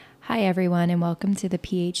Hi, everyone, and welcome to the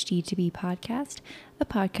PhD to Be podcast, a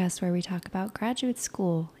podcast where we talk about graduate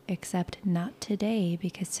school, except not today,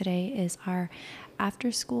 because today is our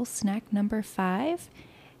after school snack number 5,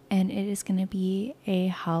 and it is going to be a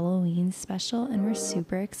Halloween special, and we're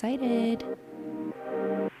super excited.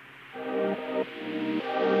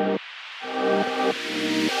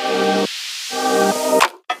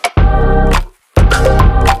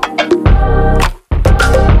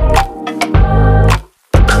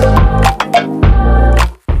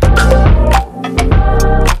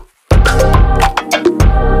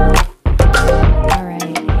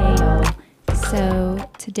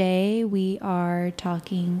 Today we are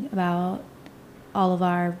talking about all of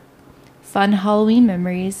our fun Halloween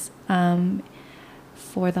memories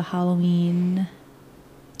for the Halloween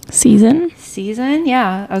season.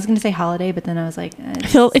 Yeah, I was going to say holiday, but then I was like, it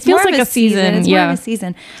feels like a season. It's yeah, more of a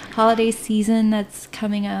season, holiday season that's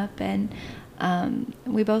coming up, and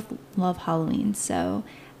we both love Halloween, so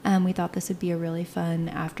we thought this would be a really fun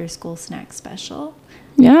after school snack special.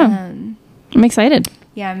 Yeah, I'm excited.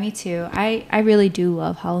 Yeah, me too. I really do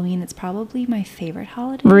love Halloween. It's probably my favorite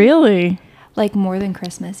holiday. Really? Like more than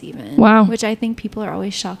Christmas even. Wow. Which I think people are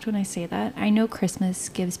always shocked when I say that. I know Christmas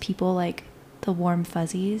gives people like the warm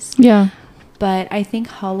fuzzies. Yeah. But I think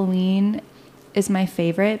Halloween is my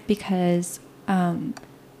favorite because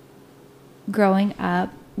growing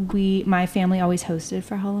up, my family always hosted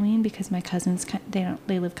for Halloween because my cousins,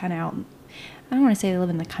 they live kind of out. I don't want to say they live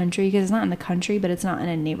in the country because it's not in the country, but it's not in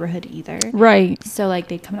a neighborhood either. Right. So like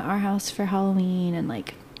they'd come to our house for Halloween, and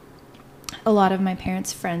like a lot of my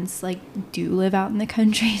parents' friends like do live out in the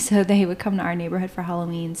country, so they would come to our neighborhood for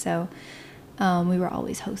Halloween. So we were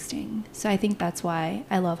always hosting. So I think that's why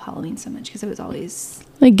I love Halloween so much, because it was always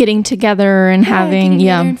like getting together and having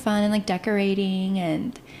and fun and like decorating.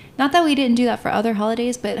 And not that we didn't do that for other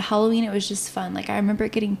holidays, but Halloween, it was just fun. Like I remember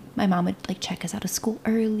my mom would like check us out of school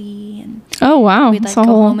early, and oh wow, we'd like go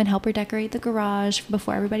home and help her decorate the garage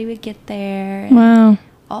before everybody would get there. And wow.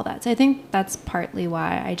 All that. So I think that's partly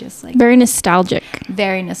why I just like very nostalgic.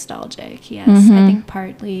 Very nostalgic. Yes. Mm-hmm. I think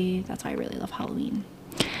partly that's why I really love Halloween.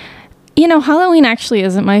 You know, Halloween actually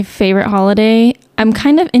isn't my favorite holiday. I'm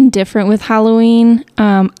kind of indifferent with Halloween.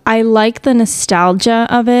 I like the nostalgia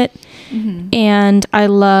of it. Mm-hmm. And I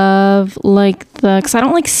love because I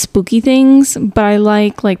don't like spooky things, but I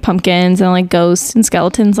like pumpkins and like ghosts and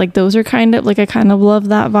skeletons. Like those are kind of like, I kind of love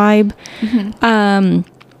that vibe. Mm-hmm.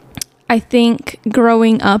 I think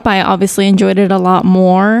growing up, I obviously enjoyed it a lot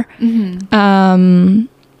more. Mm-hmm.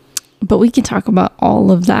 But we can talk about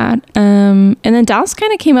all of that. And then Dallas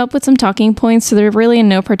kind of came up with some talking points. So they're really in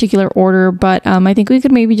no particular order, but I think we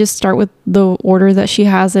could maybe just start with the order that she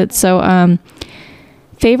has it. So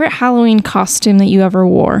favorite Halloween costume that you ever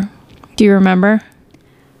wore? Do you remember?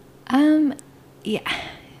 Yeah,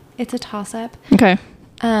 it's a toss-up. Okay.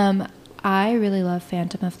 I really love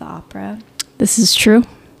Phantom of the Opera. This is true.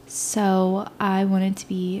 So I wanted to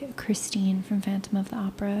be Christine from Phantom of the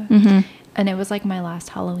Opera. Mm-hmm. And it was like my last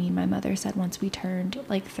Halloween. My mother said once we turned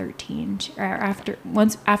like 13, or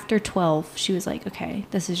after 12, she was like, okay,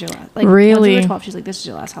 this is your last. Like, really? Once we were 12, she's like, this is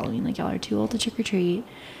your last Halloween. Like, y'all are too old to trick or treat.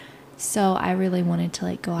 So I really wanted to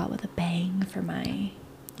like go out with a bang for my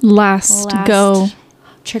last go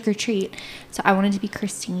trick or treat. So I wanted to be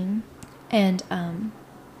Christine, and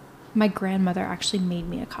my grandmother actually made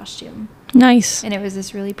me a costume. Nice. And it was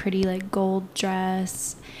this really pretty like gold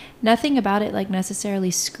dress. Nothing about it like necessarily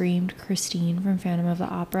screamed Christine from Phantom of the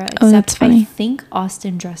Opera, except that's funny. I think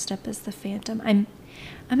Austin dressed up as the Phantom. I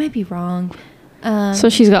might be wrong. So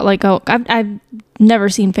she's got like I've never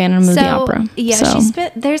seen Phantom of the Opera. Yeah, so.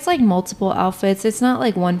 There's like multiple outfits. It's not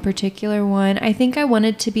like one particular one. I think I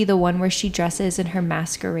wanted to be the one where she dresses in her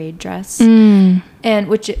masquerade dress, and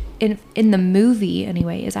which in the movie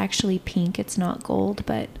anyway is actually pink. It's not gold,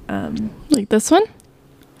 but like this one.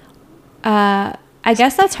 I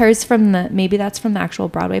guess that's hers maybe that's from the actual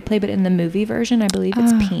Broadway play, but in the movie version, I believe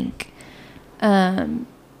it's pink.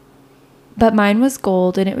 But mine was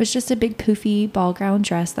gold, and it was just a big poofy ball gown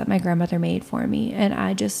dress that my grandmother made for me, and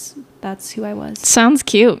that's who I was. Sounds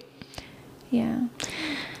cute. Yeah.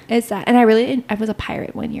 It's that. And I was a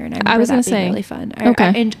pirate one year, and I remember that being really fun.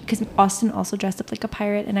 Okay. And because Austin also dressed up like a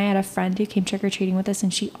pirate, and I had a friend who came trick-or-treating with us,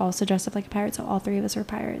 and she also dressed up like a pirate, so all three of us were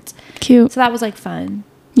pirates. Cute. So that was like fun.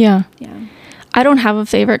 Yeah. Yeah. I don't have a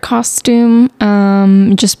favorite costume,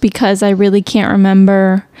 just because I really can't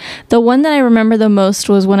remember. The one that I remember the most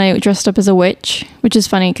was when I dressed up as a witch, which is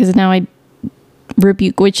funny because now I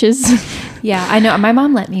rebuke witches. Yeah, I know. My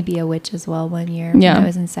mom let me be a witch as well one year when I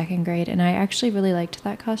was in 2nd grade, and I actually really liked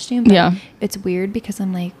that costume. But yeah. It's weird because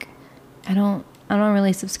I'm like, I don't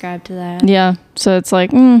really subscribe to that. Yeah. So it's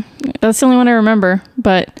like, That's the only one I remember.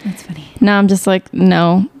 But That's funny. now I'm just like,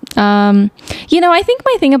 no. I think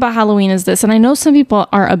my thing about Halloween is this, and I know some people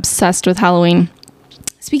are obsessed with Halloween.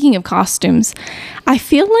 Speaking of costumes, I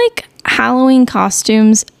feel like Halloween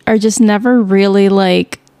costumes are just never really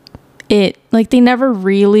like it. Like they never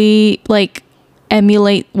really like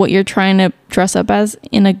emulate what you're trying to dress up as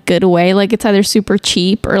in a good way. Like it's either super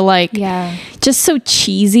cheap or like just so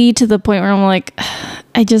cheesy to the point where I'm like,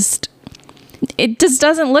 it just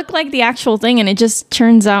doesn't look like the actual thing, and it just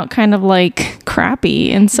turns out kind of like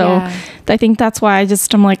crappy. And so I think that's why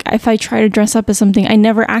I'm like, if I try to dress up as something, I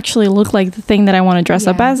never actually look like the thing that I want to dress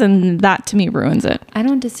up as, and that to me ruins it. I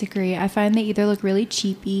don't disagree. I find they either look really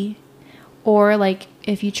cheapy, or like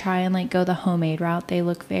if you try and like go the homemade route, they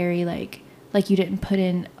look very like you didn't put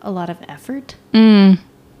in a lot of effort.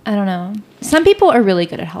 I don't know. Some people are really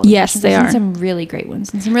good at Halloween. Yes, they are. Some really great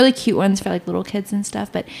ones and some really cute ones for like little kids and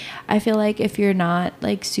stuff. But I feel like if you're not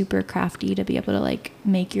like super crafty to be able to like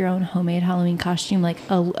make your own homemade Halloween costume, like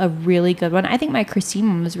a really good one. I think my Christine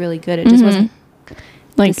one was really good. It just wasn't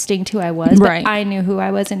like distinct who I was. Right. But I knew who I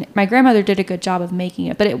was, and my grandmother did a good job of making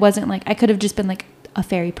it. But it wasn't like I could have just been like a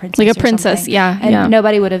fairy princess, like a princess, and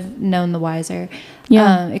nobody would have known the wiser.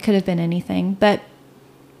 It could have been anything. But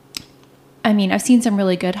I mean, I've seen some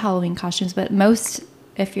really good Halloween costumes, but most,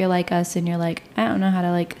 if you're like us and you're like, I don't know how to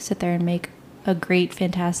like sit there and make a great,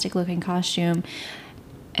 fantastic looking costume,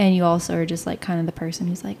 and you also are just like kind of the person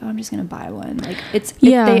who's like, oh, I'm just gonna buy one. Like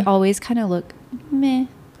they always kind of look meh.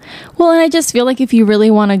 Well, and I just feel like if you really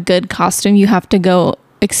want a good costume, you have to go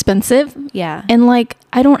expensive. Yeah. And like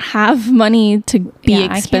I don't have money to be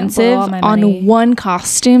expensive on one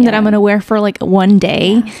costume that I'm going to wear for like one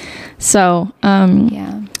day. Yeah. So,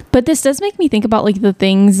 but this does make me think about like the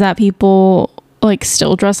things that people like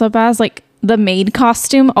still dress up as. Like the maid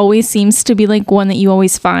costume always seems to be like one that you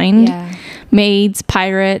always find. Yeah. Maids,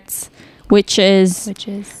 pirates, witches.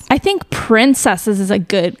 I think princesses is a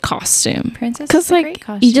good costume. Princess is a great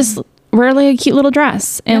costume. You just wear like a cute little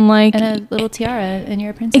dress and like and a little tiara, and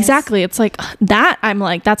you're a princess. Exactly. It's like that. I'm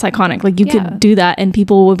like, that's iconic. Like you could do that and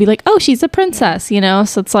people would be like, oh, she's a princess, you know?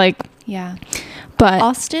 So it's like, but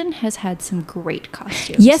Austin has had some great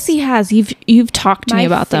costumes. Yes, he has. You've talked to me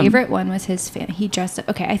about them. My favorite one was his he dressed up.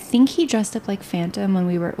 Okay, I think he dressed up like Phantom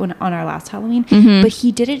on our last Halloween, but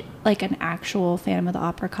he did it like an actual Phantom of the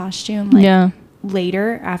Opera costume. Like,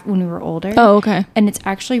 later when we were older. Oh, okay. And it's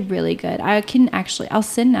actually really good. I'll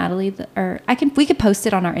send Natalie we could post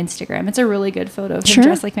it on our Instagram. It's a really good photo of him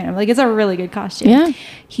dressed like Phantom. Like it's a really good costume. Yeah.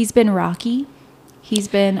 He's been Rocky. He's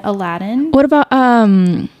been Aladdin. What about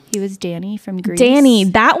he was Danny from Grease. Danny,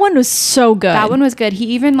 that one was so good. That one was good. He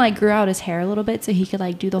even like grew out his hair a little bit so he could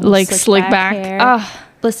like do the whole like slick back hair.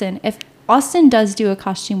 Listen, if Austin does do a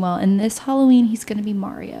costume well, and this Halloween he's going to be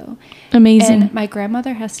Mario. Amazing. And my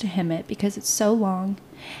grandmother has to hem it because it's so long,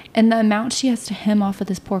 and the amount she has to hem off of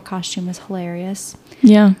this poor costume is hilarious.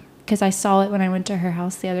 Yeah. Because I saw it when I went to her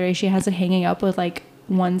house the other day. She has it hanging up with like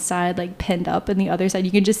one side like pinned up, and the other side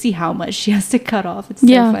you can just see how much she has to cut off. It's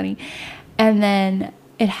so funny. And then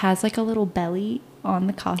it has like a little belly on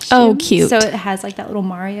the costume. Oh, cute. So it has like that little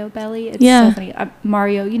Mario belly. It's so funny.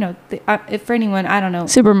 Mario, you know, if for anyone, I don't know.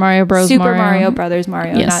 Super Mario Bros. Super Mario Brothers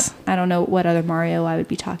Mario. Yes. I don't know what other Mario I would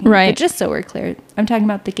be talking about. But just so we're clear, I'm talking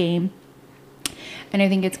about the game. And I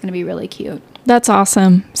think it's going to be really cute. That's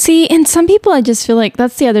awesome. See, and some people, I just feel like,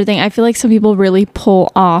 that's the other thing. I feel like some people really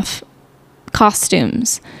pull off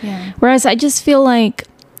costumes. Yeah. Whereas I just feel like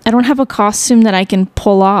I don't have a costume that I can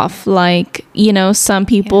pull off. Like, you know, some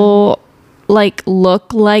people like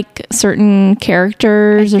look like certain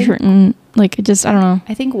characters or certain, like, I don't know.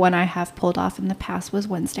 I think one I have pulled off in the past was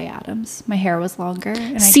Wednesday Addams. My hair was longer.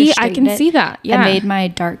 And I can see that. Yeah. I made my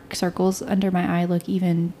dark circles under my eye look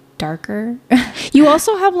even darker. You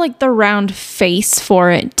also have like the round face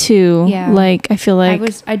for it too. Yeah. Like, I feel like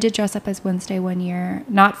I did dress up as Wednesday one year,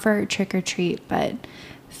 not for trick or treat, but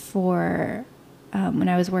for when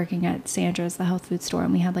I was working at Sandra's, the health food store,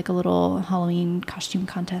 and we had like a little Halloween costume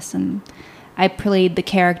contest, and I played the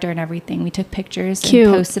character and everything. We took pictures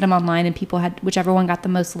and posted them online, and people had, whichever one got the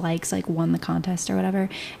most likes, like won the contest or whatever.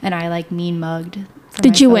 And I like mean mugged.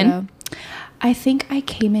 Did you win? I think I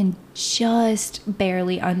came in just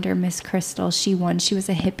barely under Miss Crystal. She won. She was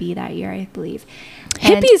a hippie that year, I believe.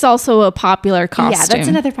 Hippie is also a popular costume. Yeah, that's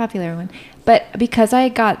another popular one. But because I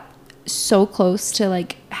got so close to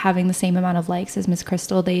like having the same amount of likes as Miss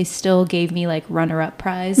Crystal, they still gave me like runner-up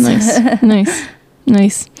prize.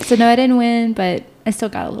 Nice. So no, I didn't win, but I still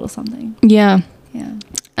got a little something. Yeah.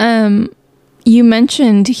 You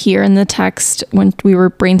mentioned here in the text when we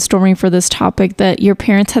were brainstorming for this topic that your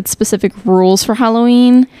parents had specific rules for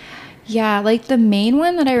Halloween. Yeah, like the main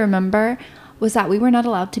one that I remember was that we were not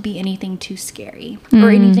allowed to be anything too scary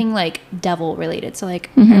or anything like devil related. So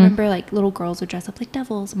like I remember like little girls would dress up like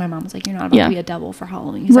devils. My mom was like, you're not allowed to be a devil for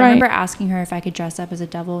Halloween. So I remember asking her if I could dress up as a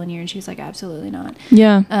devil one year, and she was like, absolutely not.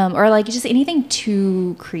 Yeah. Or like just anything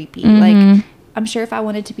too creepy. Like I'm sure if I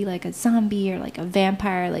wanted to be like a zombie or like a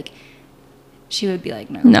vampire, like she would be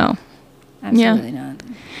like, no, absolutely not.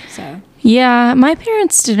 So yeah, my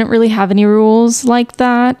parents didn't really have any rules like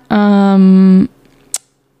that.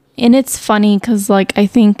 And it's funny because, like, I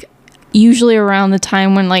think usually around the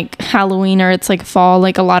time when, like, Halloween or it's, like, fall,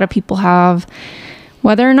 like, a lot of people have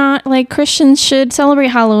whether or not, like, Christians should celebrate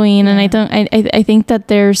Halloween. Yeah. And I think that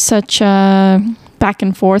there's such a back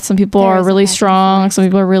and forth. Some people are really strong. Some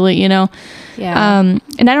people are really, you know. Yeah.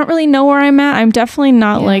 And I don't really know where I'm at. I'm definitely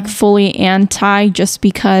not, like, fully anti just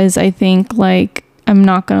because I think, like, I'm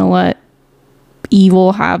not going to let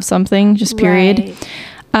evil have something, just period. Right.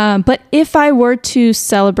 But if I were to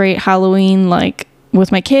celebrate Halloween, like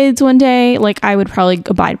with my kids one day, like I would probably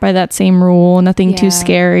abide by that same rule. Nothing too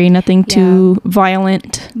scary, nothing too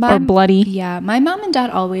violent or bloody. Yeah. My mom and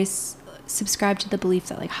dad always subscribe to the belief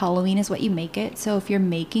that like Halloween is what you make it. So if you're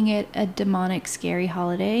making it a demonic, scary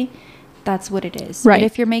holiday, that's what it is. Right. But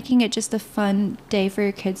if you're making it just a fun day for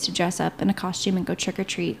your kids to dress up in a costume and go trick or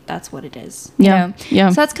treat, that's what it is. You know? Yeah.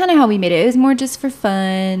 So that's kind of how we made it. It was more just for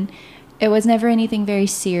fun. It was never anything very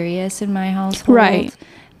serious in my household. Right.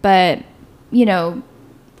 But, you know,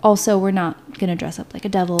 also we're not going to dress up like a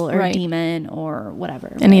devil or a demon or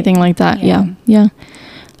whatever. Anything like that. Yeah.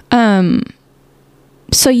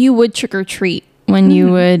 So you would trick or treat when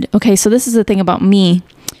you would. Okay, so this is the thing about me.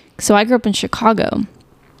 So I grew up in Chicago.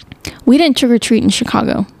 We didn't trick or treat in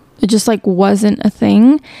Chicago. It just like wasn't a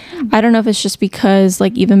thing. I don't know if it's just because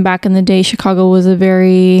like even back in the day, Chicago was a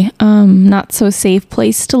very not so safe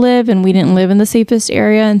place to live, and we didn't live in the safest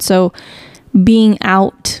area. And so being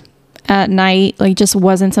out at night like just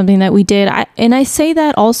wasn't something that we did. I say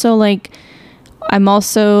that also like I'm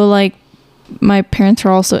also like my parents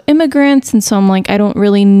are also immigrants, and so I'm like I don't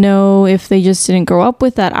really know if they just didn't grow up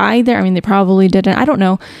with that either. I mean, they probably didn't. I don't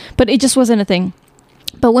know, but it just wasn't a thing.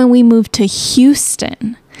 But when we moved to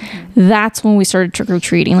Houston, that's when we started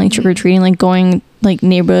trick-or-treating, like going like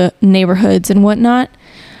neighborhoods and whatnot.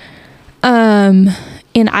 And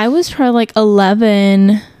I was probably like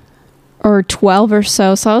 11 or 12 or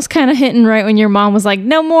so. So I was kind of hitting right when your mom was like,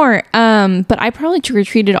 no more. But I probably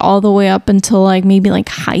trick-or-treated all the way up until like maybe like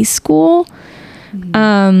high school. But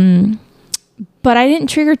I didn't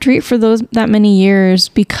trick-or-treat for that many years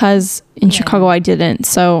because in Chicago I didn't.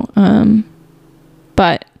 So,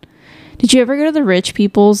 but did you ever go to the rich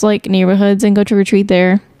people's like neighborhoods and go trick or treat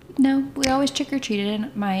there? No, we always trick or treated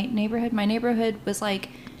in my neighborhood. My neighborhood was like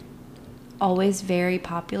always very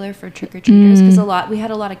popular for trick or treaters because we had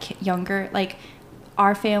a lot of younger, like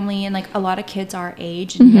our family and like a lot of kids our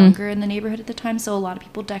age and younger in the neighborhood at the time. So a lot of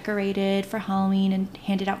people decorated for Halloween and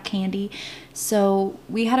handed out candy. So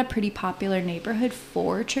we had a pretty popular neighborhood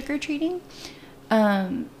for trick or treating.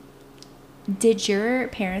 Did your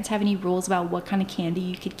parents have any rules about what kind of candy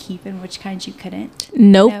you could keep and which kinds you couldn't?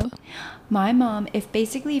 Nope. No? My mom, if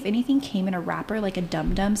anything came in a wrapper, like a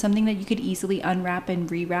Dum Dum, something that you could easily unwrap and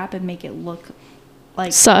rewrap and make it look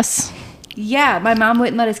like sus. Yeah, my mom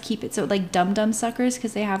wouldn't let us keep it. So like Dum Dum suckers,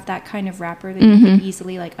 because they have that kind of wrapper that you could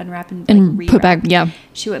easily like unwrap and like rewrap. Put back. Yeah.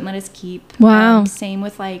 She wouldn't let us keep. Wow. Same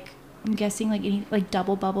with like I'm guessing like any like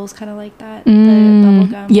Double Bubbles, kind of like that. The bubble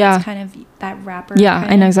gum. Yeah. It's kind of that wrapper. Yeah,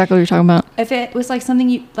 I know exactly what you're talking about. If it was like something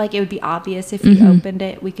you like, it would be obvious if you opened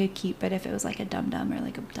it, we could keep it. If it was like a Dum Dum or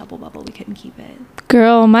like a Double Bubble, we couldn't keep it.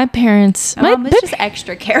 Girl, my parents. My mom was just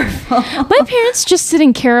extra careful. My parents just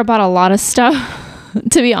didn't care about a lot of stuff.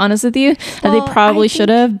 To be honest with you, that they probably should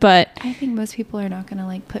have, but I think most people are not gonna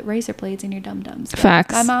like put razor blades in your Dum Dums.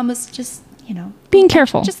 Facts. My mom was just, you know, being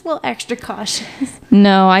careful, just a little extra cautious.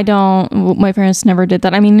 No, I don't. My parents never did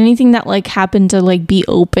that. I mean, anything that like happened to like be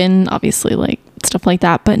open, obviously, like stuff like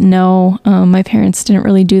that. But no, my parents didn't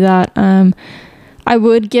really do that. I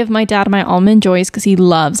would give my dad my Almond Joys because he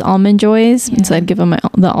loves Almond Joys, and so I'd give him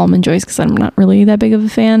the Almond Joys because I'm not really that big of a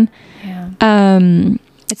fan. Yeah.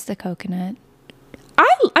 It's the coconut.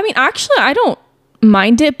 I mean, actually, I don't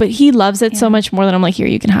mind it, but he loves it so much more that I'm like, here,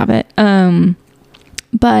 you can have it.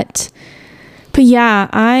 But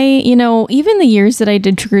yeah, you know, even the years that I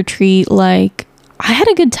did trick or treat, like I had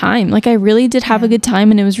a good time. Like I really did have a good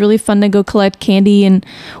time, and it was really fun to go collect candy. And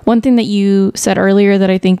one thing that you said earlier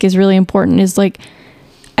that I think is really important is like,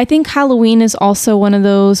 I think Halloween is also one of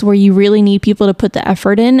those where you really need people to put the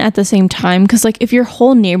effort in at the same time. Because like if your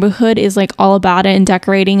whole neighborhood is like all about it and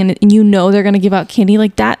decorating and you know they're going to give out candy,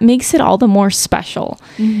 like that makes it all the more special.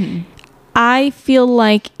 I feel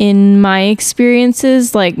like in my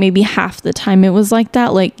experiences, like maybe half the time it was like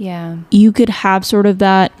that. Like, Yeah. you could have sort of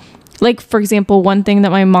that, like, for example, one thing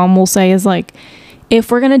that my mom will say is like, if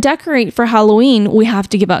we're going to decorate for Halloween, we have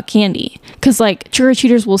to give out candy. Because like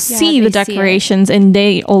trick-or-treaters will see the decorations and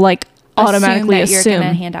they will like automatically assume you're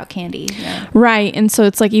going to hand out candy. Yeah. Right. And so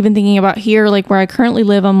it's like, even thinking about here, like where I currently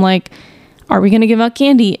live, I'm like, are we going to give out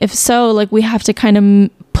candy? If so, like we have to kind of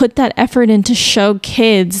put that effort in to show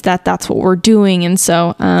kids that that's what we're doing. And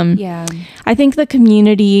so Yeah. I think the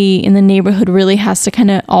community in the neighborhood really has to kind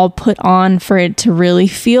of all put on for it to really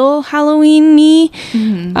feel Halloween-y.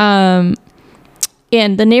 Mm-hmm.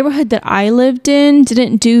 And the neighborhood that I lived in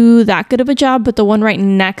didn't do that good of a job, but the one right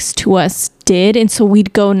next to us did. And so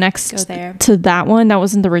we'd go there to that one. That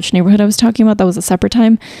wasn't the rich neighborhood I was talking about. That was a separate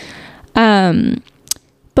time.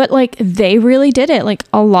 But like they really did it. Like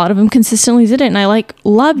a lot of them consistently did it, and I like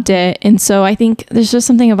loved it. And so I think there's just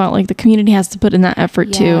something about like the community has to put in that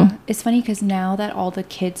effort too. It's funny because now that all the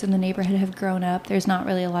kids in the neighborhood have grown up, there's not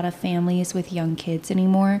really a lot of families with young kids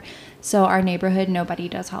anymore. So our neighborhood, nobody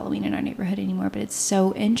does Halloween in our neighborhood anymore. But it's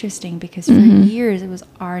so interesting because for years it was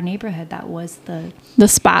our neighborhood that was the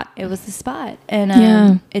spot. It was the spot,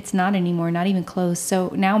 and it's not anymore, not even close.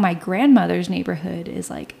 So now my grandmother's neighborhood is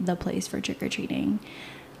like the place for trick or treating,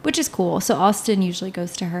 which is cool. So Austin usually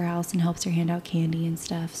goes to her house and helps her hand out candy and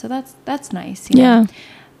stuff. So that's nice. You know?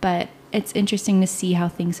 But it's interesting to see how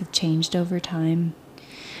things have changed over time.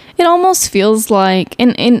 It almost feels like,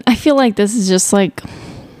 and I feel like this is just like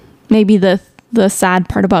maybe the sad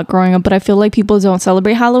part about growing up, but I feel like people don't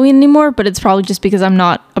celebrate Halloween anymore, but it's probably just because I'm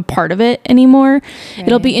not a part of it anymore. Right.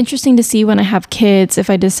 It'll be interesting to see when I have kids, if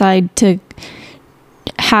I decide to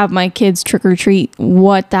have my kids trick-or-treat,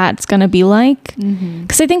 what that's gonna be like.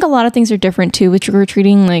 Because I think a lot of things are different too with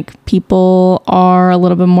trick-or-treating. Like people are a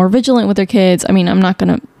little bit more vigilant with their kids. I mean, I'm not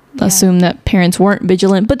gonna assume that parents weren't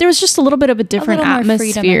vigilant, but there was just a little bit of a different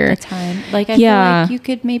atmosphere at the time. Like I feel like you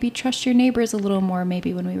could maybe trust your neighbors a little more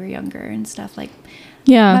maybe when we were younger and stuff. Like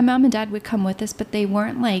my mom and dad would come with us, but they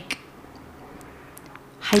weren't like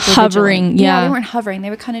hovering. They weren't hovering. They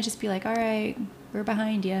would kind of just be like, all right, we're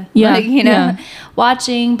behind you. Like, you know,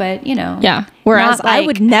 watching, but you know, whereas not, like, I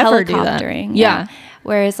would never do that.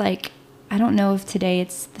 Whereas like I don't know if today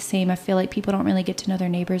it's the same. I feel like people don't really get to know their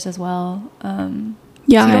neighbors as well.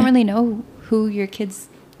 So you don't really know who your kid's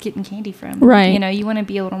getting candy from. Right. You know, you want to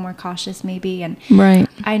be a little more cautious maybe. And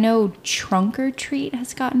I know trunk or treat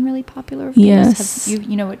has gotten really popular. Yes.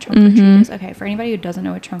 You know what trunk or treat is? Okay. For anybody who doesn't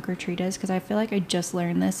know what trunk or treat is, because I feel like I just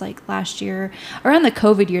learned this like last year. Around the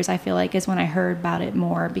COVID years, I feel like is when I heard about it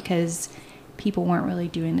more because people weren't really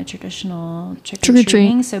doing the traditional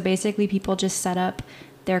trick-or-treating. So basically people just set up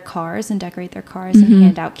their cars and decorate their cars and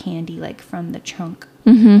hand out candy like from the trunk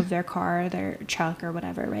of their car, their truck or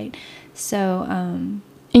whatever, right? So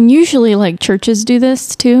and usually like churches do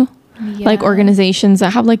this too, like organizations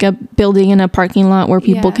that have like a building in a parking lot where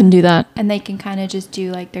people can do that, and they can kind of just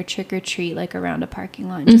do like their trick-or-treat like around a parking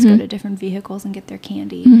lot and just go to different vehicles and get their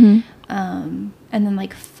candy. And then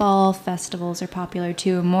like fall festivals are popular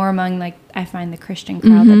too, more among like I find the Christian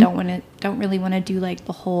crowd that don't really want to do like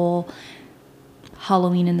the whole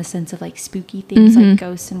Halloween in the sense of like spooky things like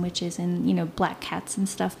ghosts and witches and, you know, black cats and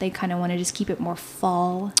stuff. They kind of want to just keep it more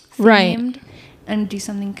fall themed and do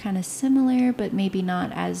something kind of similar but maybe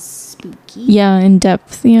not as spooky. In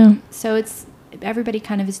depth. So it's everybody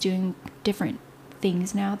kind of is doing different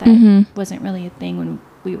things now that wasn't really a thing when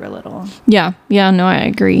we were little. No, I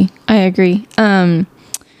agree. When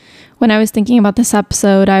I was thinking about this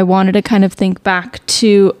episode, I wanted to kind of think back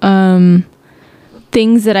to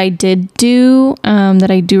things that I did do, that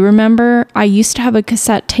I do remember. I used to have a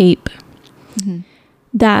cassette tape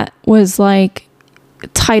that was like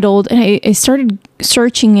titled, and I started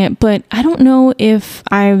searching it, but I don't know if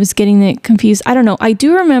I was getting it confused. I don't know. I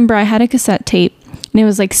do remember I had a cassette tape and it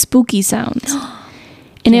was like Spooky Sounds.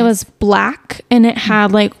 And it was black and it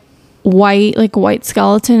had like white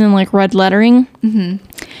skeleton and like red lettering. And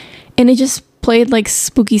it just played like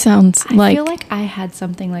spooky sounds. I feel like I had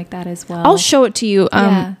something like that as well. I'll show it to you.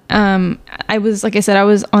 I was, like I said, I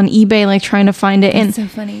was on eBay like trying to find it. That's so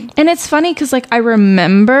funny. And it's funny because like I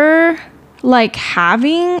remember like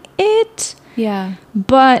having it.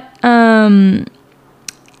 But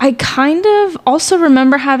I kind of also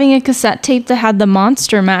remember having a cassette tape that had the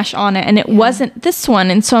Monster Mash on it, and it wasn't this one.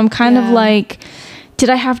 And so I'm kind of like, did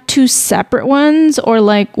I have two separate ones, or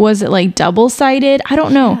like was it like double-sided? I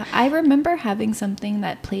don't know. I remember having something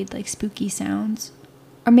that played like spooky sounds,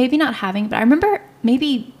 or maybe not having, but I remember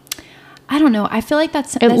maybe, I don't know. I feel like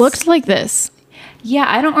it looked like this. Yeah,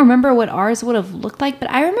 I don't remember what ours would have looked like, but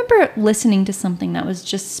I remember listening to something that was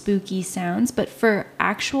just spooky sounds. But for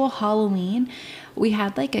actual Halloween, we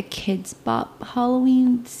had like a Kids Bop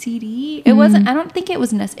Halloween CD. It wasn't, I don't think it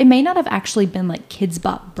was, it may not have actually been like Kids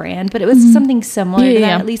Bop brand, but it was something similar to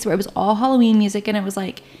that, at least, where it was all Halloween music and it was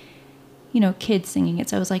like, you know, kids singing it.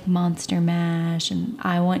 So it was like Monster Mash and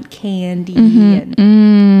I Want Candy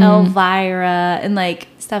and Elvira and like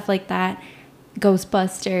stuff like that.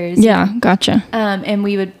 Ghostbusters. Yeah, gotcha. And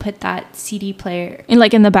we would put that CD player in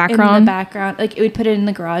the background. In the background, like we'd put it in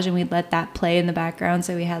the garage, and we'd let that play in the background.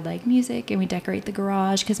 So we had like music, and we decorate the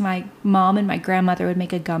garage because my mom and my grandmother would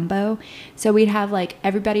make a gumbo. So we'd have like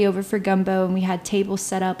everybody over for gumbo, and we had tables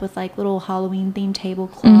set up with like little Halloween themed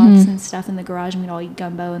tablecloths and stuff in the garage, and we'd all eat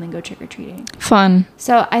gumbo and then go trick or treating. Fun.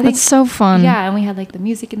 So I think that's so fun. Yeah, and we had like the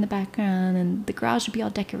music in the background, and the garage would be all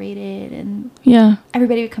decorated, and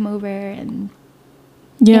everybody would come over and.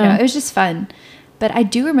 Yeah, you know, it was just fun. But I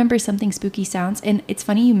do remember something spooky sounds, and it's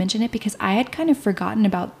funny you mention it because I had kind of forgotten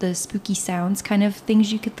about the spooky sounds kind of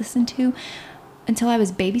things you could listen to until I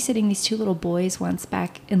was babysitting these two little boys once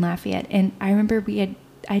back in Lafayette. And I remember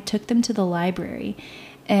I took them to the library,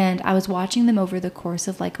 and I was watching them over the course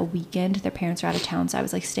of like a weekend. Their parents were out of town, so I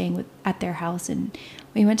was like staying at their house, and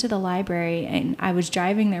we went to the library, and I was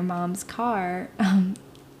driving their mom's car,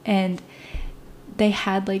 and they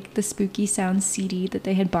had like the spooky sound CD that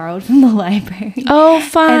they had borrowed from the library. Oh,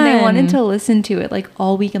 fun. And they wanted to listen to it like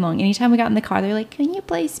all weekend long. Anytime we got in the car, they're like, can you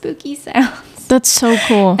play spooky sounds? That's so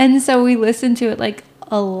cool. And so we listened to it like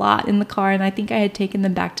a lot in the car. And I think I had taken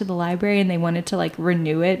them back to the library, and they wanted to like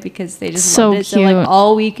renew it because they just loved it. Cute. So like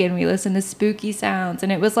all weekend we listened to spooky sounds,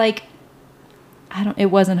 and it was like,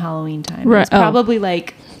 it wasn't Halloween time. Right. It was probably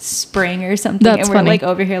like spring or something. That's and we're funny. like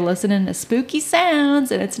over here listening to spooky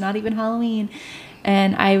sounds, and it's not even Halloween.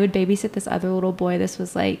 And I would babysit this other little boy. This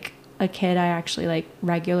was like a kid I actually like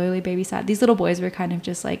regularly babysat. These little boys were kind of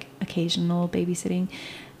just like occasional babysitting.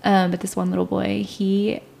 But this one little boy,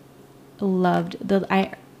 he loved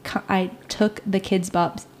I took the Kids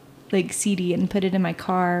Bop like CD and put it in my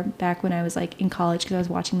car back when I was like in college because I was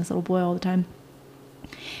watching this little boy all the time.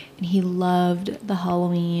 And he loved the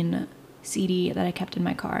Halloween CD that I kept in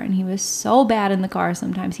my car, and he was so bad in the car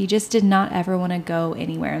sometimes. He just did not ever want to go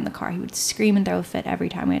anywhere in the car. He would scream and throw a fit every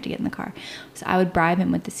time we had to get in the car. So I would bribe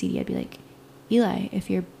him with the CD. I'd be like, Eli,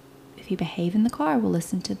 if you behave in the car, we'll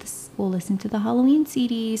listen to the Halloween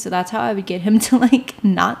CD. So that's how I would get him to like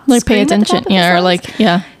not like pay attention, or like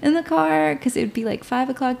in the car, because it would be like 5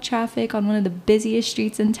 o'clock traffic on one of the busiest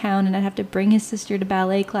streets in town, and I'd have to bring his sister to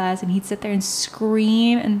ballet class, and he'd sit there and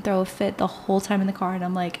scream and throw a fit the whole time in the car, and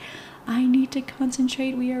I'm like, I need to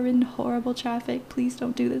concentrate. We are in horrible traffic. Please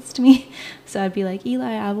don't do this to me. So I'd be like,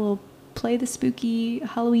 Eli, I will play the spooky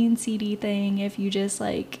Halloween CD thing if you just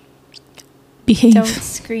like behave. Don't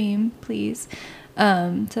scream, please.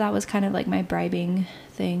 So that was kind of like my bribing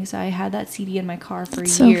thing. So I had that CD in my car for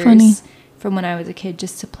years. So funny. From when I was a kid,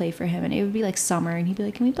 just to play for him. And it would be like summer, and he'd be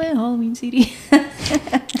like, can we play a Halloween CD?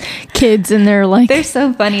 Kids, and they're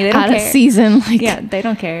so funny. They don't care. Out of season. Like, yeah, they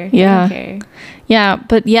don't care. Yeah. They don't care. Yeah,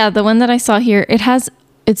 but yeah, the one that I saw here,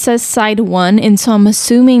 it says side 1, and so I'm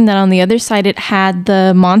assuming that on the other side it had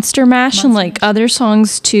the Monster Mash and like other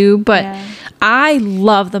songs too, but I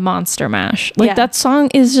love the Monster Mash. Like that song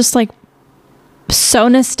is just like so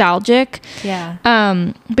nostalgic. Yeah.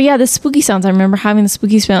 But yeah, the spooky sounds, I remember having the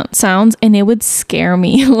spooky sounds, and it would scare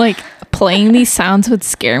me. Like playing these sounds would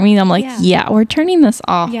scare me. I'm like, we're turning this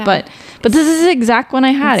off. Yeah. But this is the exact one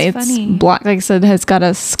I had. It's black, like I said, has got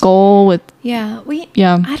a skull with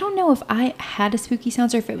I don't know if I had a spooky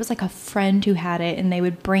sounds or if it was like a friend who had it and they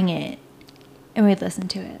would bring it and we'd listen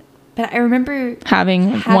to it. But I remember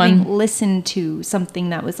having listened to something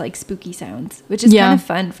that was like spooky sounds, which is kind of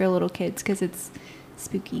fun for little kids because it's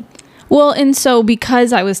spooky. Well, and so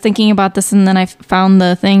because I was thinking about this and then I found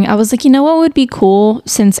the thing, I was like, you know what would be cool,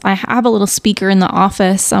 since I have a little speaker in the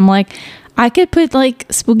office, I'm like, I could put like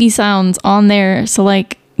spooky sounds on there, so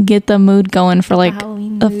like get the mood going for like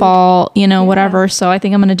the fall, whatever. So I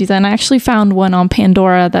think I'm gonna do that. And I actually found one on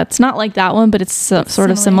Pandora that's not like that one, but it's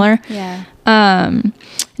sort of similar. Yeah. And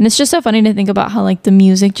it's just so funny to think about how like the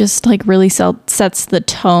music just like really sets the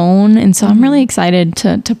tone, and so I'm really excited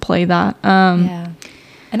to play that.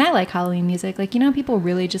 And I like Halloween music. Like, people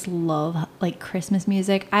really just love like Christmas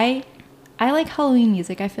music. I like Halloween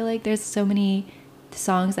music. I feel like there's so many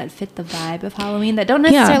songs that fit the vibe of Halloween that don't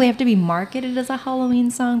necessarily have to be marketed as a Halloween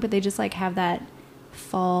song, but they just like have that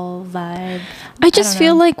fall vibe. I just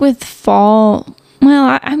feel like with fall,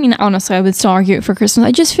 well, I mean, honestly, I would still argue it for Christmas.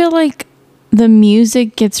 I just feel like the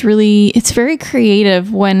music gets it's very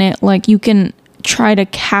creative when it like you can try to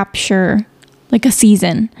capture like a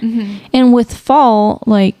season. And with fall,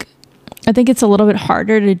 like I think it's a little bit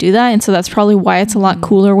harder to do that, and so that's probably why it's a lot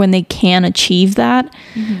cooler when they can achieve that.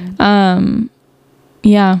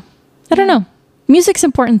 Yeah, I don't know. Music's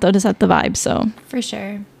important though to set the vibe. So for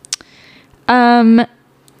sure.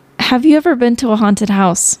 Have you ever been to a haunted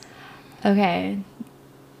house? Okay,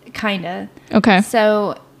 kinda. Okay.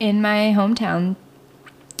 So in my hometown,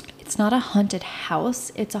 it's not a haunted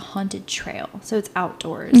house, it's a haunted trail. So it's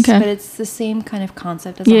outdoors. Okay. But it's the same kind of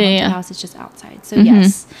concept as a haunted house, it's just outside. So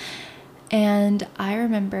yes. And I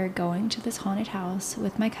remember going to this haunted house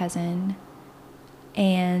with my cousin,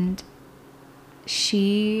 and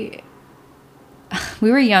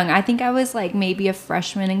we were young. I think I was like maybe a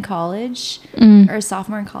freshman in college or a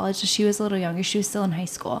sophomore in college. So she was a little younger. She was still in high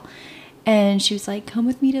school. And she was like, come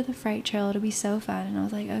with me to the fright trail. It'll be so fun. And I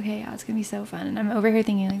was like, okay, yeah, it's going to be so fun. And I'm over here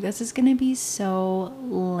thinking like, this is going to be so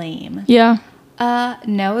lame. Yeah.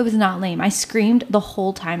 No, it was not lame. I screamed the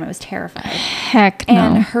whole time. I was terrified. Heck no.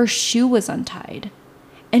 And her shoe was untied.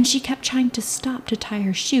 And she kept trying to stop to tie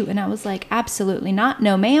her shoe. And I was like, absolutely not.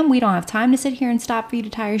 No, ma'am, we don't have time to sit here and stop for you to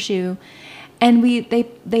tie your shoe. And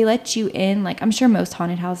they let you in. Like, I'm sure most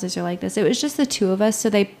haunted houses are like this. It was just the two of us. So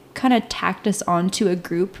they kind of tacked us onto a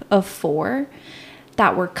group of 4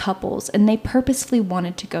 that were couples. And they purposely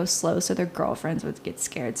wanted to go slow so their girlfriends would get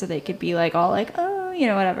scared. So they could be like, all like, oh, you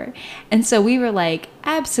know, whatever. And so we were like,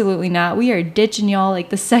 absolutely not. We are ditching y'all.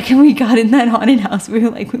 Like, the second we got in that haunted house, we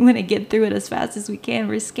were like, we want to get through it as fast as we can.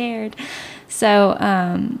 We're scared. So,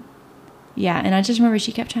 yeah. And I just remember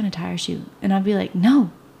she kept trying to tie her shoe. And I'd be like,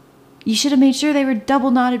 no. You should have made sure they were double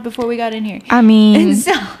knotted before we got in here. I mean,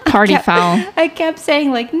 so party foul. I kept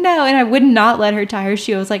saying like, no. And I would not let her tie her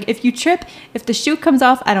shoe. I was like, if you trip, if the shoe comes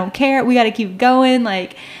off, I don't care. We got to keep going.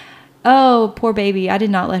 Like, oh, poor baby. I did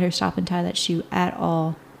not let her stop and tie that shoe at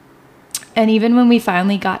all. And even when we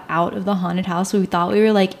finally got out of the haunted house, we thought we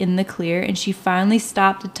were like in the clear, and she finally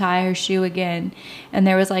stopped to tie her shoe again. And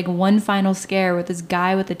there was like one final scare where this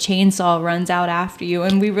guy with a chainsaw runs out after you,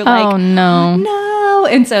 and we were like, oh no. No.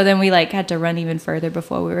 And so then we like had to run even further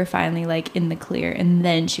before we were finally like in the clear. And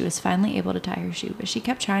then she was finally able to tie her shoe, but she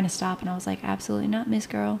kept trying to stop, and I was like, absolutely not, Miss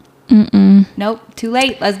Girl. Nope, too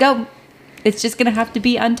late. Let's go. It's just gonna have to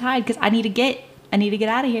be untied because I need to get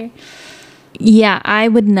out of here. Yeah, I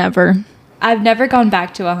would never. I've never gone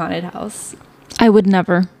back to a haunted house. I would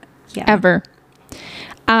never. Yeah. Ever.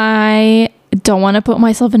 I don't want to put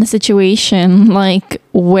myself in a situation like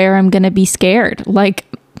where I'm going to be scared. Like,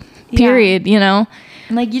 period, you know?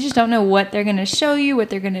 And like, you just don't know what they're going to show you, what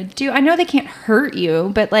they're going to do. I know they can't hurt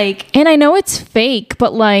you, but like... And I know it's fake,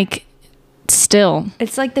 but like, still.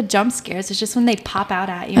 It's like the jump scares. It's just when they pop out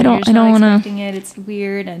at you. I don't want to... expecting it. It's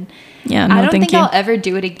weird. And yeah, no, I don't think you. I'll ever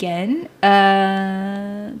do it again.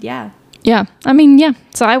 Yeah. Yeah. I mean, yeah.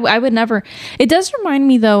 So I would never. It does remind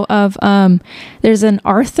me though of there's an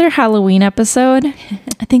Arthur Halloween episode.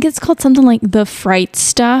 I think it's called something like The Fright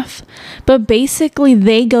Stuff. But basically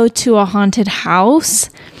they go to a haunted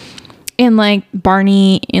house, and like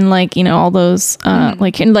Barney and like, you know, all those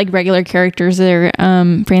like and like regular characters there,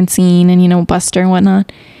 Francine and, you know, Buster and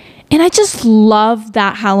whatnot. And I just love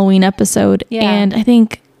that Halloween episode. Yeah. And I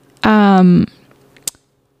think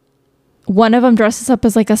one of them dresses up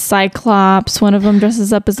as like a cyclops. One of them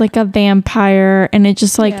dresses up as like a vampire. And it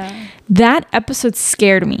just like, that episode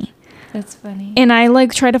scared me. That's funny. And I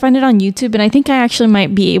like try to find it on YouTube. And I think I actually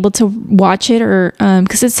might be able to watch it, or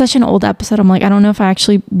because it's such an old episode. I'm like, I don't know if I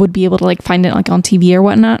actually would be able to like find it like on TV or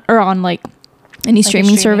whatnot, or on like any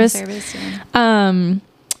streaming service. Yeah.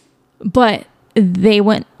 But they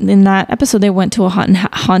went in that episode, they went to a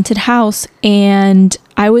haunted house, and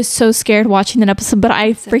I was so scared watching that episode, but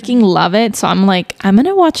I freaking love it. So I'm like, I'm going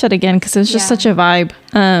to watch it again because it's just such a vibe.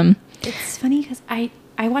 It's funny because I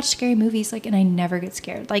watch scary movies like, and I never get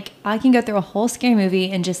scared. Like, I can go through a whole scary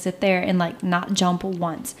movie and just sit there and like not jump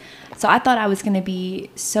once. So I thought I was going to be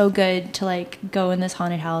so good to like go in this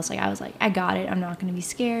haunted house. Like, I was like, I got it. I'm not going to be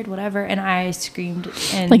scared, whatever. And I screamed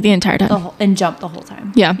and like the entire time and jumped the whole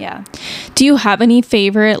time. Yeah. Yeah. Do you have any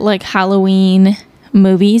favorite like Halloween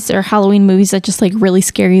movies or Halloween movies that just like really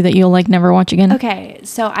scare you that you'll like never watch again? Okay.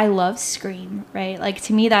 So I love Scream, right? Like,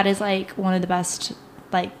 to me, that is like one of the best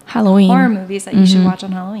like Halloween horror movies that you should watch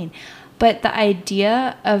on Halloween. But the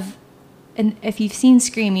idea of, and if you've seen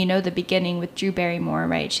Scream, you know the beginning with Drew Barrymore,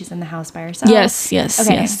 right? She's in the house by herself. Yes.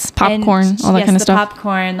 Okay. Yes. Popcorn, and all that kind of stuff.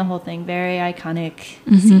 Popcorn, the whole thing. Very iconic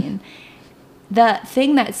scene. The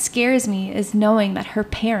thing that scares me is knowing that her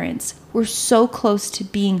parents were so close to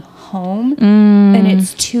being home, and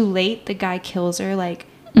it's too late. The guy kills her like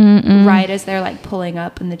right as they're like pulling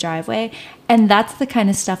up in the driveway. And that's the kind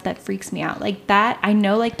of stuff that freaks me out. Like that, I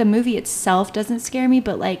know like the movie itself doesn't scare me,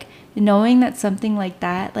 but like knowing that something like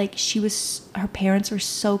that, like her parents were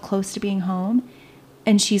so close to being home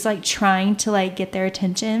and she's like trying to like get their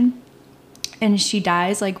attention and she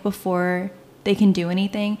dies like before they can do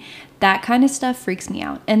anything. That kind of stuff freaks me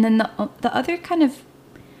out. And then the other kind of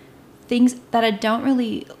things that I don't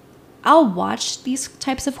really, I'll watch these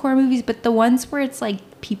types of horror movies, but the ones where it's like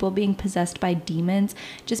people being possessed by demons,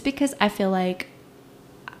 just because I feel like,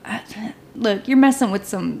 look, you're messing with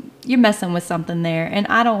something there, and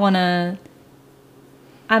I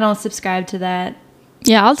don't subscribe to that.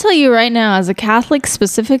 Yeah, I'll tell you right now, as a Catholic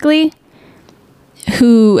specifically,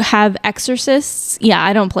 who have exorcists, yeah,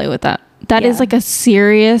 I don't play with that. That is like a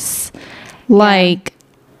serious, like,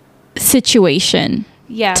 situation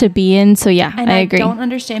to be in. So yeah, and I agree. I don't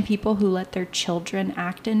understand people who let their children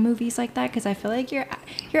act in movies like that, because I feel like you're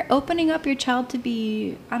opening up your child to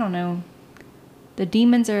be, I don't know, the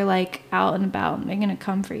demons are like out and about and they're gonna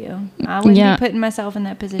come for you. I wouldn't be putting myself in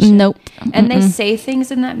that position. Nope. And they say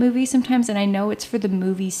things in that movie sometimes, and I know it's for the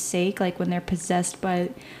movie's sake, like when they're possessed by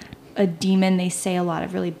a demon, they say a lot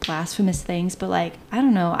of really blasphemous things, but like, I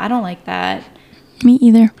don't know, I don't like that. Me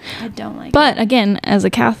either. I don't like But it. Again, as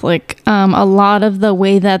a Catholic, a lot of the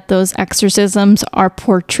way that those exorcisms are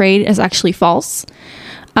portrayed is actually false.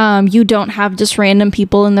 You don't have just random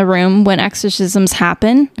people in the room when exorcisms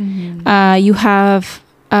happen. You have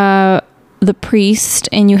the priest,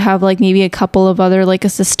 and you have like maybe a couple of other like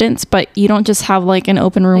assistants, but you don't just have like an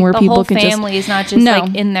open room where people can just... The whole family is not just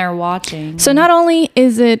like in there watching. So not only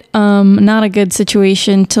is it not a good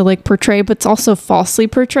situation to like portray, but it's also falsely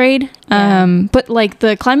portrayed. But like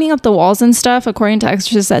the climbing up the walls and stuff, according to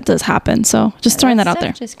exorcists, that does happen. So just throwing that out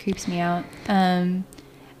there. Just creeps me out.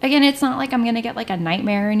 Again, it's not like I'm gonna get like a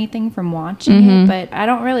nightmare or anything from watching it, but I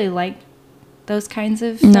don't really like those kinds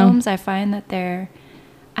of films. I find that they're,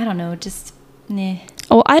 I don't know, just nah.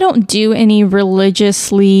 Oh, I don't do any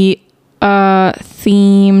religiously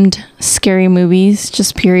themed scary movies,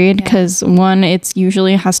 just period, because one, it's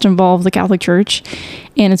usually has to involve the Catholic Church,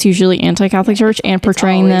 and it's usually anti-Catholic Church, and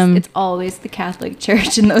portraying them. It's always the Catholic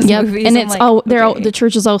Church in those movies. And it's the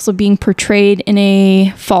church is also being portrayed in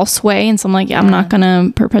a false way, and so I'm like, I'm not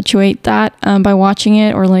gonna perpetuate that by watching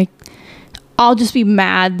it, or like I'll just be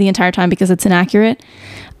mad the entire time because it's inaccurate.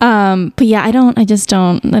 But yeah, I just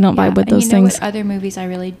don't vibe with those things. What other movies I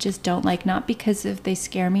really just don't like, not because of they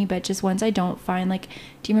scare me, but just ones I don't find, like,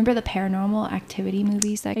 do you remember the Paranormal Activity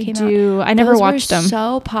movies that came out? I never watched them.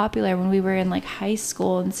 So popular when we were in like high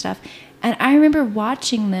school and stuff. And I remember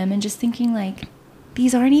watching them and just thinking like,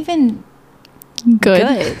 these aren't even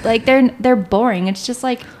good. Like they're boring. It's just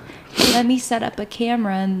like, let me set up a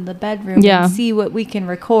camera in the bedroom and see what we can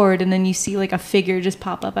record, and then you see like a figure just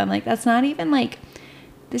pop up. I'm like, that's not even like,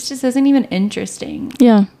 this just isn't even interesting.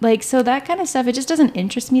 Yeah. Like, so that kind of stuff, it just doesn't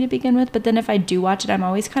interest me to begin with. But then if I do watch it, I'm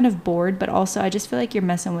always kind of bored. But also, I just feel like you're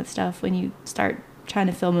messing with stuff when you start trying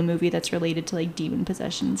to film a movie that's related to like demon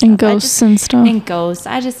possession and stuff. And ghosts and stuff. And ghosts.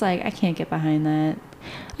 I just like, I can't get behind that.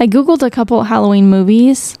 I Googled a couple Halloween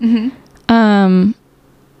movies. And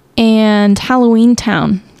Halloween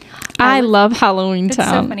Town. I love Halloween Town.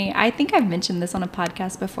 It's so funny. I think I've mentioned this on a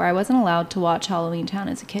podcast before. I wasn't allowed to watch Halloween Town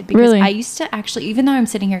as a kid because I used to actually, even though I'm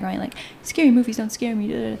sitting here going like, scary movies don't scare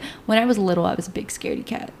me. When I was little, I was a big scaredy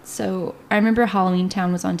cat. So I remember Halloween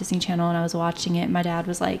Town was on Disney Channel and I was watching it. My dad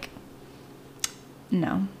was like,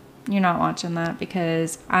 no, you're not watching that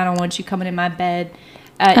because I don't want you coming in my bed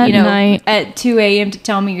at night at 2 a.m. to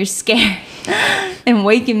tell me you're scared and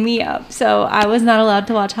waking me up. So I was not allowed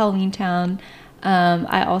to watch Halloween Town.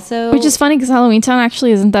 I also, which is funny because Halloween Town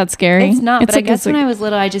actually isn't that scary. It's not, but I guess when I was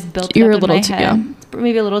little, I just built it up in my head.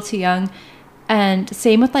 Maybe a little too young. And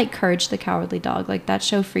same with like Courage the Cowardly Dog. Like that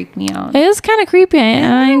show freaked me out. It is kind of creepy.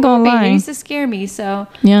 I ain't gonna lie. It used to scare me. So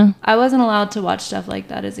yeah, I wasn't allowed to watch stuff like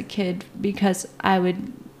that as a kid because I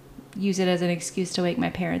would use it as an excuse to wake my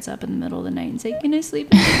parents up in the middle of the night and say, can I sleep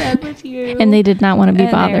in the bed with you? And they did not want to be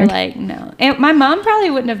bothered. They were like, no. And my mom probably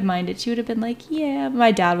wouldn't have minded. She would have been like, yeah.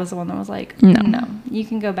 My dad was the one that was like, no, you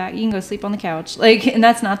can go back. You can go sleep on the couch. Like, and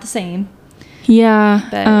that's not the same. Yeah.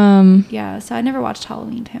 But, yeah. So I never watched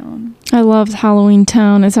Halloween Town. I loved Halloween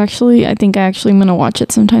Town. It's actually, I think I actually am going to watch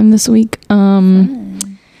it sometime this week.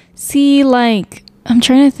 See, like, I'm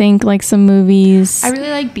trying to think like some movies. I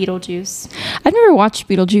really like Beetlejuice. I've never watched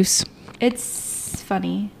Beetlejuice. It's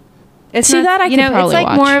funny. It's not, that I could probably it's like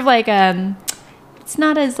watch. more of like it's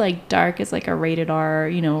not as like dark as like a rated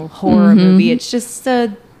R, horror movie. It's just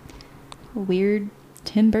a weird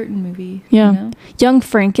Tim Burton movie. Yeah. You know? Young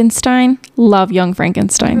Frankenstein. Love Young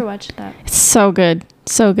Frankenstein. Never watched that. It's so good.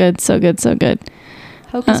 So good. So good. So good.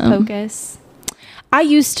 Hocus Pocus. I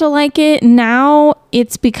used to like it. Now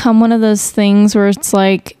it's become one of those things where it's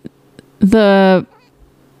like the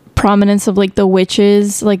prominence of like the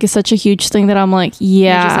witches like is such a huge thing that I'm like,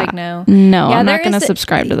 yeah. You're just like, no. No, I'm not going to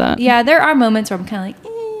subscribe to that. Yeah, there are moments where I'm kind of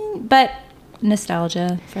like, but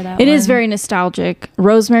nostalgia for that It one. is very nostalgic.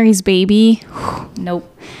 Rosemary's Baby.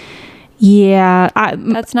 Nope. Yeah.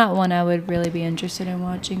 That's not one I would really be interested in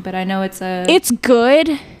watching, but I know it's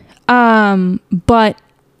good. But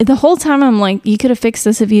the whole time I'm like, you could have fixed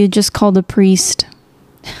this if you had just called a priest.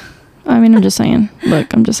 I mean, I'm just saying.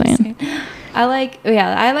 Look, I'm just saying. I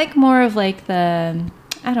like more of like the,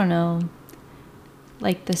 I don't know,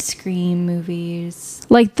 like the Scream movies.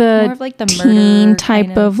 Like the, more of like the teen murder type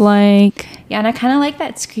kind of like. Yeah, and I kind of like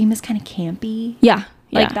that Scream is kind of campy. Yeah.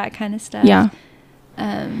 Like that kind of stuff. Yeah.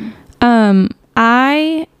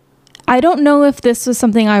 I don't know if this was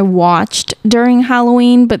something I watched during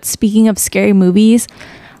Halloween, but speaking of scary movies,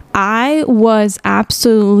 I was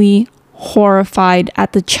absolutely horrified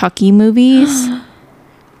at the Chucky movies.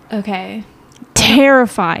 Okay.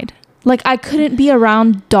 Terrified. Like I couldn't be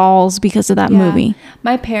around dolls because of that movie.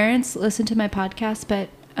 My parents listened to my podcast, but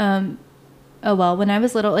oh well, when I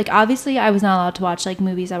was little, like obviously I was not allowed to watch like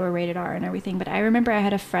movies that were rated R and everything, but I remember I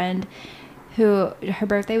had a friend who her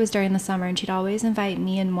birthday was during the summer, and she'd always invite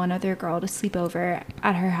me and one other girl to sleep over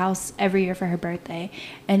at her house every year for her birthday.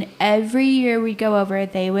 And every year we'd go over,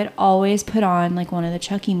 they would always put on like one of the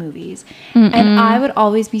Chucky movies. And I would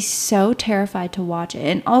always be so terrified to watch it.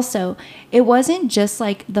 And also, it wasn't just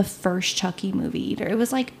like the first Chucky movie either. It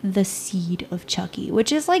was like the seed of Chucky,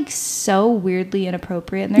 which is like so weirdly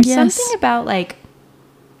inappropriate. And there's something about like,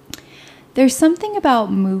 there's something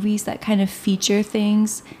about movies that kind of feature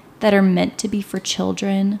things that are meant to be for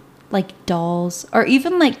children, like dolls, or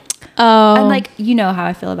even like, and like, you know how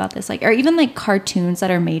I feel about this, like, or even like cartoons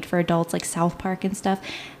that are made for adults, like South Park and stuff.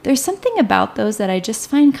 There's something about those that I just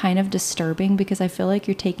find kind of disturbing, because I feel like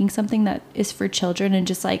you're taking something that is for children and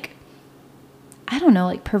just like, I don't know,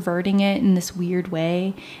 like perverting it in this weird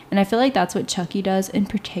way. And I feel like that's what Chucky does, and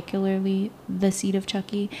particularly the seed of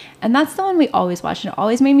Chucky. And that's the one we always watched. And it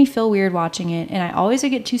always made me feel weird watching it. And I always would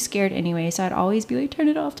get too scared anyway. So I'd always be like, turn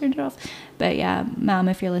it off, turn it off. But yeah, Mom,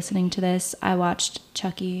 if you're listening to this, I watched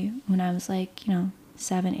Chucky when I was like,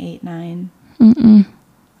 7, 8, 9.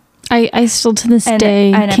 I still to this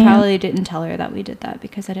day And can't. I probably didn't tell her that we did that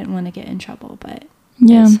because I didn't want to get in trouble. But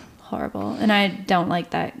yeah. It's horrible. And I don't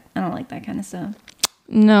like that. I don't like that kind of stuff.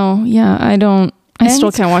 No, yeah, I don't. I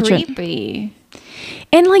still can't watch it. Creepy.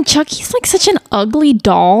 And like Chucky's like such an ugly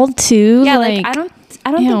doll too. Yeah, like I don't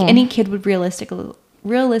ew. think any kid would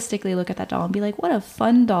realistically look at that doll and be like, "What a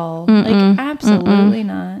fun doll!" Like, absolutely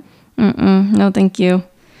not. No, thank you.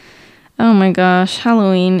 Oh my gosh,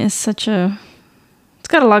 Halloween is it's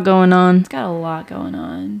got a lot going on. It's got a lot going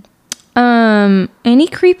on. Any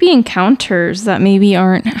creepy encounters that maybe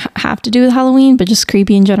aren't have to do with Halloween, but just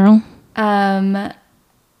creepy in general?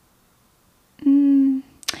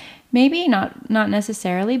 Maybe not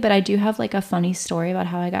necessarily, but I do have like a funny story about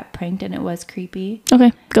how I got pranked, and it was creepy.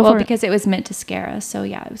 Okay, go for it. Because it was meant to scare us, so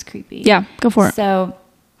yeah, it was creepy. Yeah, go for it. So,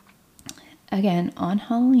 again, on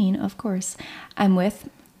Halloween, of course, I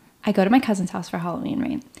go to my cousin's house for Halloween,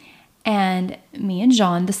 right? And me and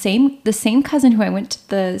John, the same cousin who I went to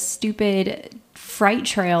the stupid fright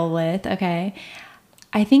trail with, okay?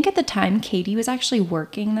 I think at the time, Katie was actually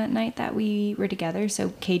working that night that we were together,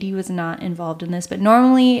 so Katie was not involved in this. But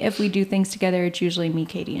normally, if we do things together, it's usually me,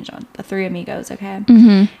 Katie, and John, the three amigos,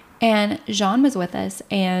 okay? And Jean was with us,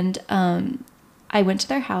 and I went to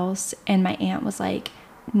their house, and my aunt was like,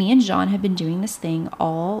 me and John have been doing this thing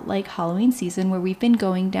all, like, Halloween season where we've been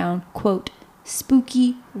going down, quote,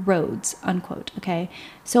 spooky roads, unquote, okay?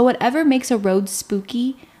 So whatever makes a road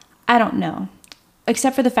spooky, I don't know.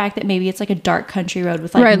 Except for the fact that maybe it's like a dark country road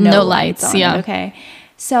with like no lights on it, okay?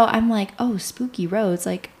 So I'm like, oh, spooky roads.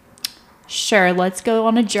 Like, sure, let's go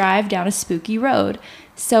on a drive down a spooky road.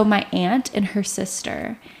 So my aunt and her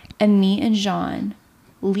sister and me and Jean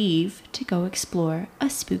leave to go explore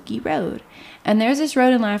a spooky road. And there's this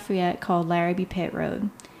road in Lafayette called Larrabee Pit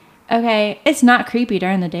Road. Okay, it's not creepy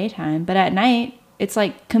during the daytime, but at night, it's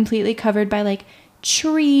like completely covered by like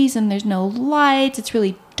trees and there's no lights. It's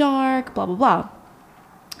really dark, blah, blah, blah.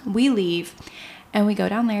 We leave and we go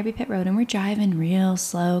down Larrabee Pit Road, and we're driving real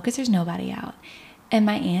slow because there's nobody out. And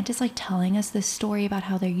my aunt is like telling us this story about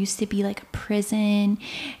how there used to be like a prison,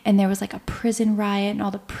 and there was like a prison riot, and all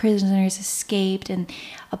the prisoners escaped, and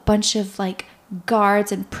a bunch of like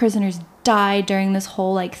guards and prisoners died during this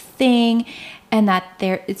whole like thing, and that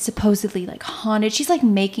it's supposedly like haunted. She's like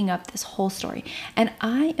making up this whole story, and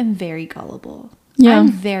I am very gullible. Yeah. I'm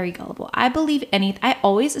very gullible. I believe anything. I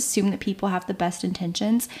always assume that people have the best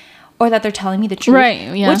intentions, or that they're telling me the truth,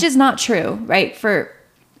 right? Yeah. Which is not true, right?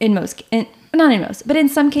 Not in most, but in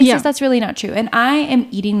some cases, that's really not true. And I am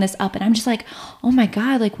eating this up, and I'm just like, oh my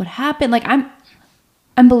God, like what happened? Like I'm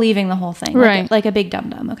believing the whole thing, right? Like a big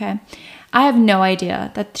dum-dum. Okay, I have no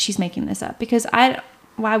idea that she's making this up, because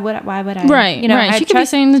why would I? Right. You know, right. She could be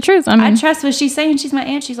saying the truth. I trust what she's saying. She's my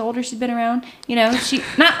aunt. She's older. She's been around. You know,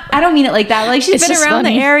 I don't mean it like that. Like she's been around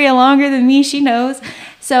the area longer than me. She knows.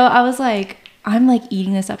 So I was like, I'm like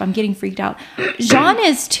eating this up. I'm getting freaked out. Jean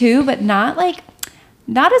is too, but not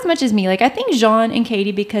as much as me. Like I think Jean and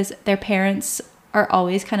Katie, because their parents are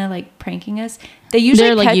always kind of like pranking us.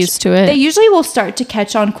 They're like used to it. They usually will start to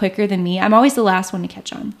catch on quicker than me. I'm always the last one to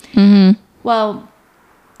catch on. Mm-hmm. Well,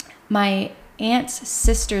 my aunt's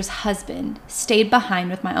sister's husband stayed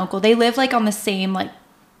behind with my uncle. They live like on the same like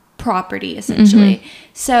property essentially. Mm-hmm.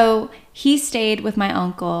 So he stayed with my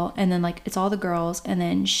uncle, and then like it's all the girls, and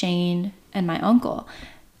then Shane and my uncle.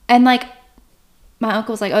 And like my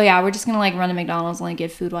uncle was like, oh yeah, we're just gonna like run to McDonald's and like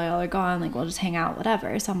get food while y'all are gone. Like we'll just hang out,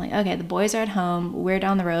 whatever. So I'm like, okay, the boys are at home. We're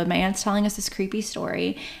down the road. My aunt's telling us this creepy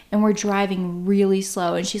story, and we're driving really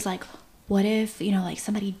slow. And she's like, what if, you know, like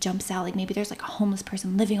somebody jumps out, like maybe there's like a homeless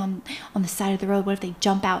person living on the side of the road. What if they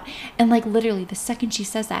jump out? And like literally the second she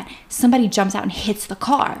says that, somebody jumps out and hits the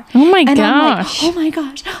car. Oh my gosh. I'm like, oh my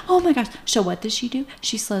gosh. Oh my gosh. So what does she do?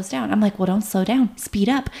 She slows down. I'm like, well, don't slow down. Speed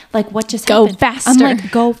up. Like what just happened? Go faster. I'm like,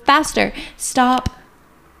 go faster. Stop.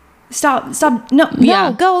 No,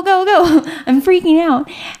 yeah. Go. I'm freaking out.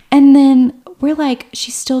 And then we're like,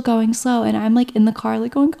 she's still going slow. And I'm like in the car,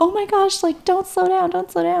 like going, oh my gosh, like don't slow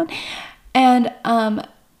down. And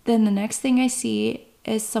then the next thing I see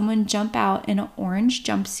is someone jump out in an orange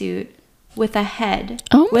jumpsuit with a head.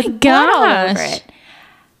 Oh my with gosh. blood all over it.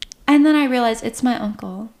 And then I realized it's my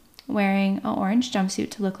uncle wearing an orange jumpsuit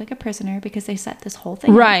to look like a prisoner, because they set this whole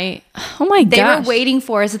thing right up. Oh my gosh. They were waiting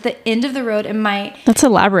for us at the end of the road, and my that's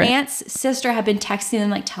elaborate aunt's sister had been texting them,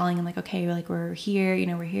 like telling them like, okay, like we're here, you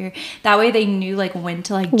know, we're here. That way they knew like when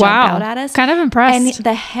to like jump out at us. Kind of impressed. And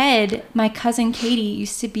the head, my cousin Katie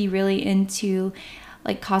used to be really into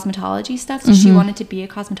like cosmetology stuff, so she wanted to be a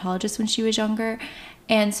cosmetologist when she was younger.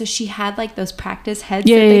 And so she had like those practice heads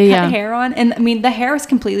that they cut hair on. And I mean, the hair was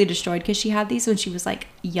completely destroyed because she had these when she was like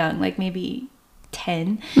young, like maybe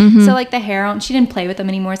 10. So like the hair on, she didn't play with them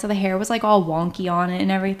anymore. So the hair was like all wonky on it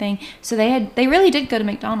and everything. So they really did go to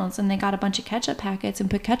McDonald's, and they got a bunch of ketchup packets and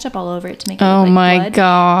put ketchup all over it to make it look like my blood.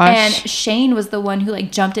 Gosh. And Shane was the one who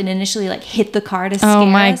like jumped in initially, like hit the car to scare us. Oh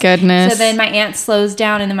my goodness. So then my aunt slows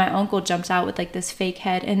down, and then my uncle jumps out with like this fake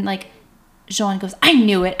head, and like Jean goes, I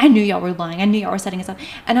knew it. I knew y'all were lying. I knew y'all were setting us up.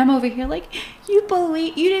 And I'm over here like, you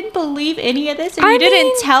didn't believe any of this, and you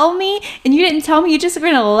didn't tell me. You just were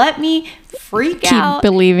gonna let me freak out.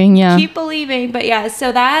 Keep believing. But yeah,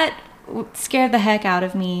 so that scared the heck out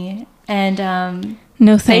of me. And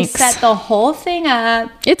no thanks. They set the whole thing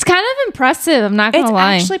up. It's kind of impressive. I'm not gonna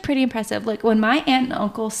lie. It's actually pretty impressive. Like when my aunt and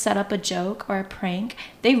uncle set up a joke or a prank,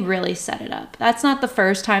 they really set it up. That's not the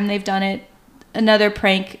first time they've done it. Another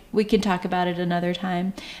prank, we can talk about it another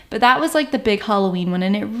time. But that was like the big Halloween one,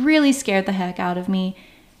 and it really scared the heck out of me.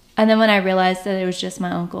 And then when I realized that it was just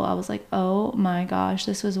my uncle, I was like, oh my gosh,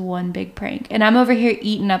 this was one big prank. And I'm over here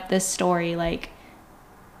eating up this story, like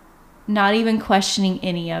not even questioning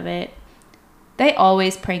any of it. They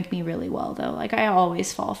always prank me really well though. Like I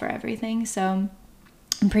always fall for everything. So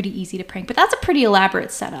I'm pretty easy to prank. But that's a pretty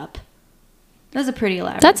elaborate setup. That's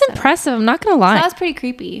impressive. I'm not going to lie. So that was pretty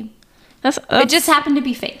creepy. That's it just happened to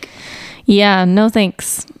be fake. Yeah, no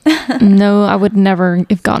thanks. No, I would never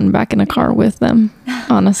have gotten back in a car with them,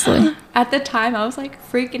 honestly. At the time, I was like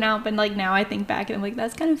freaking out, but like now I think back and I'm like,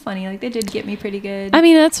 that's kind of funny. Like they did get me pretty good. I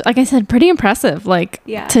mean, that's, like I said, pretty impressive. Like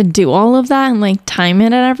to do all of that and like time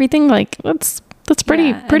it and everything, like that's pretty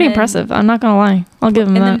impressive. I'm not going to lie. I'll give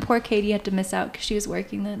them that. And then poor Katie had to miss out because she was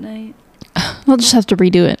working that night. We'll just have to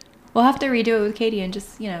redo it. We'll have to redo it with Katie and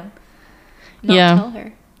just, not tell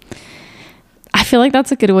her. I feel like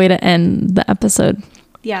that's a good way to end the episode.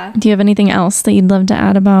 Yeah. Do you have anything else that you'd love to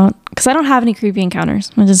add about? Because I don't have any creepy encounters.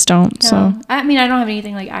 I just don't. No. So I mean, I don't have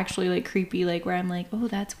anything like actually like creepy, like where I'm like, oh,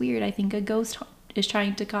 that's weird. I think a ghost is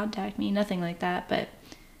trying to contact me. Nothing like that. But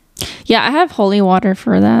yeah, I have holy water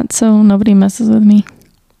for that, so nobody messes with me.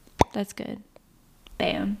 That's good.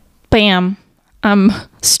 Bam. I'm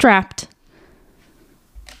strapped.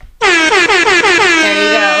 There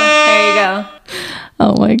you go.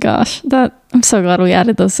 Oh my god. gosh. I'm so glad we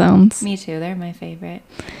added those sounds. Me too. They're my favorite.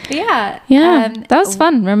 But yeah. That was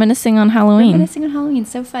fun. Reminiscing on Halloween.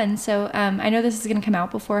 So fun. So I know this is going to come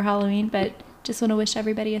out before Halloween, but just want to wish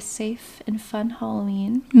everybody a safe and fun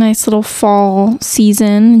Halloween. Nice little fall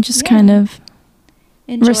season. Just kind of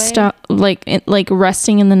enjoy. Like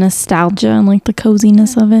resting in the nostalgia and like the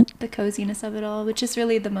coziness of it. The coziness of it all, which is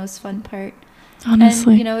really the most fun part.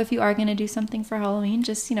 Honestly. And, if you are going to do something for Halloween,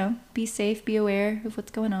 just, be safe, be aware of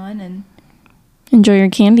what's going on, and enjoy your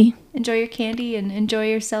candy. Enjoy your candy and enjoy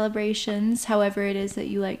your celebrations, however it is that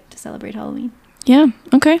you like to celebrate Halloween. Yeah.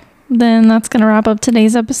 Okay. Then that's going to wrap up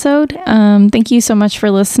today's episode. Thank you so much for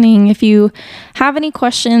listening. If you have any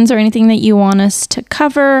questions or anything that you want us to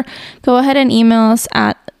cover, go ahead and email us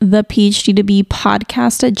at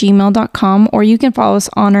thephd2bpodcast@gmail.com, or you can follow us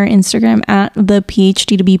on our Instagram at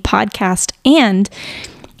thephd2bpodcast. And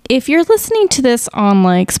if you're listening to this on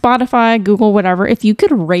like Spotify, Google, whatever, if you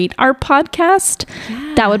could rate our podcast,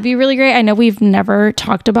 that would be really great. I know we've never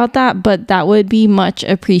talked about that, but that would be much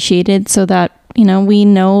appreciated so that we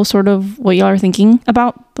know sort of what y'all are thinking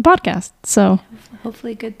about the podcast. So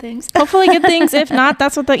hopefully good things. If not,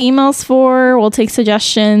 that's what the email's for. We'll take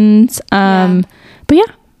suggestions. But yeah,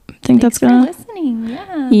 I think Thanks that's gonna. Thanks for listening.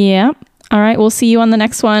 Yeah. All right. We'll see you on the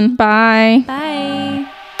next one. Bye. Bye.